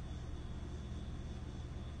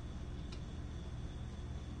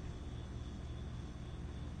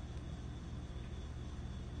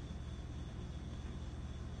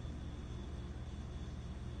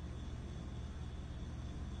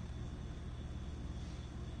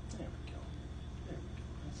 There we go. There we go.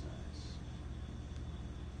 That's nice.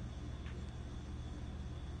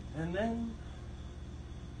 And then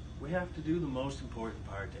we have to do the most important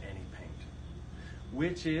part to any paint,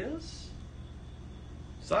 which is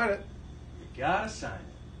Sign it. you gotta sign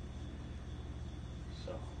it.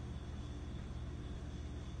 So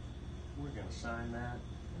we're gonna sign that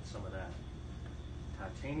in some of that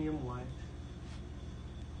titanium white.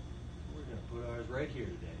 We're gonna put ours right here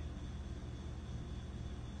today.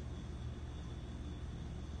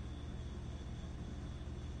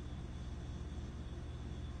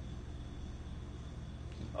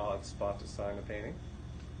 Odd spot to sign a painting.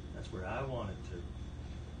 That's where I want it to.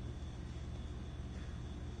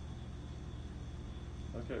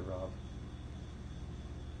 Okay, Rob.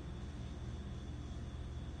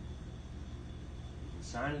 You can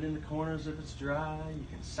sign it in the corners if it's dry. You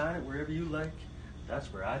can sign it wherever you like.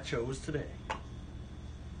 That's where I chose today.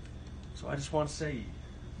 So I just want to say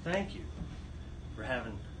thank you for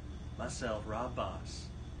having myself, Rob Boss,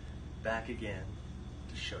 back again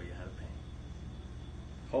to show you how to paint.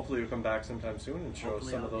 Hopefully you'll come back sometime soon and show us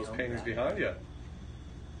Hopefully some I'll of be those on paintings back. behind you.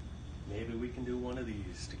 Maybe we can do one of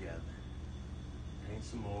these together. Paint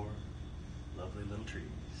some more lovely little trees.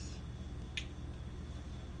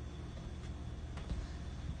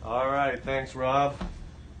 All right, thanks, Rob.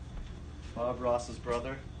 Bob Ross's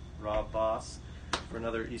brother, Rob Boss, for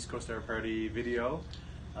another East Coast Art Party video.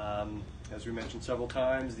 As we mentioned several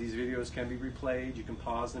times, these videos can be replayed. You can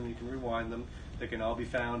pause them, you can rewind them. They can all be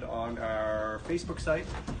found on our Facebook site,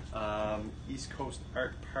 East Coast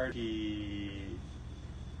Art Party.com.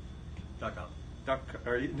 On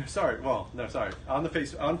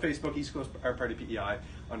Facebook, East Coast Art Party PEI.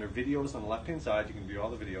 Under videos on the left-hand side, you can view all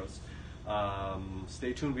the videos.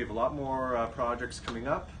 Stay tuned. We have a lot more projects coming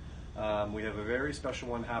up. We have a very special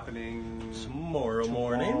one happening Tomorrow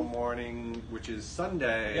morning, which is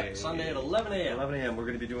Sunday. Yep, Sunday at 11 a.m. 11 a.m. We're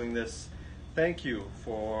going to be doing this. Thank you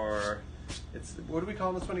for. What do we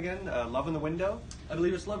call this one again? Love in the Window? I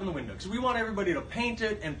believe it's Love in the Window, because we want everybody to paint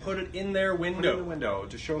it and put it in their window. Put it in the window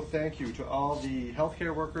to show thank you to all the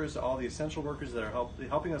healthcare workers, all the essential workers that are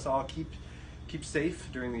helping us all keep safe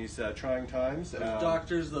during these trying times. Those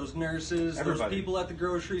doctors, those nurses, everybody. those people at the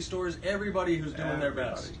grocery stores, everybody who's doing their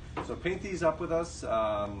best. So paint these up with us.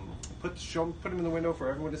 Put them in the window for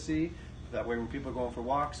everyone to see. That way when people are going for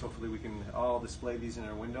walks, hopefully we can all display these in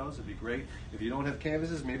our windows. It'd be great. If you don't have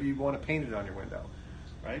canvases, maybe you want to paint it on your window.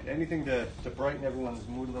 Right? Anything to brighten everyone's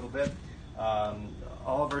mood a little bit.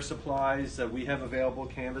 All of our supplies we have available,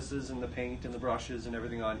 canvases and the paint and the brushes and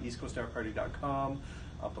everything on eastcoastartparty.com.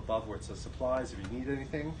 Up above where it says supplies if you need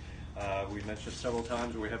anything. We've mentioned it several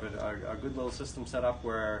times where we have a good little system set up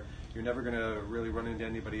where you're never going to really run into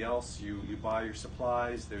anybody else. You buy your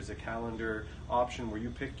supplies. There's a calendar option where you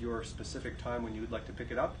pick your specific time when you would like to pick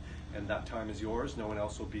it up, and that time is yours. No one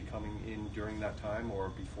else will be coming in during that time or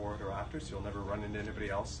before it or after, so you'll never run into anybody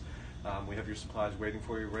else. We have your supplies waiting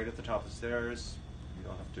for you right at the top of the stairs. You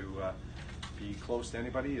don't have to be close to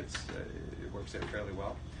anybody. It works out fairly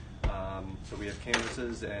well. So we have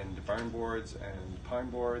canvases and barn boards and pine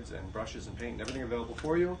boards and brushes and paint and everything available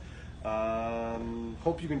for you.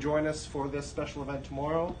 Hope you can join us for this special event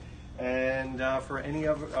tomorrow. And for any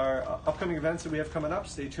of our upcoming events that we have coming up,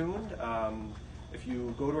 stay tuned. If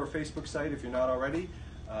you go to our Facebook site, if you're not already,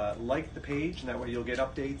 like the page, and that way you'll get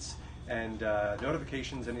updates and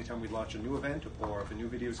notifications anytime we launch a new event or if a new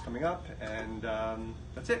video is coming up. And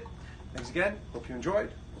that's it. Thanks again. Hope you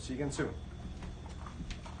enjoyed. We'll see you again soon.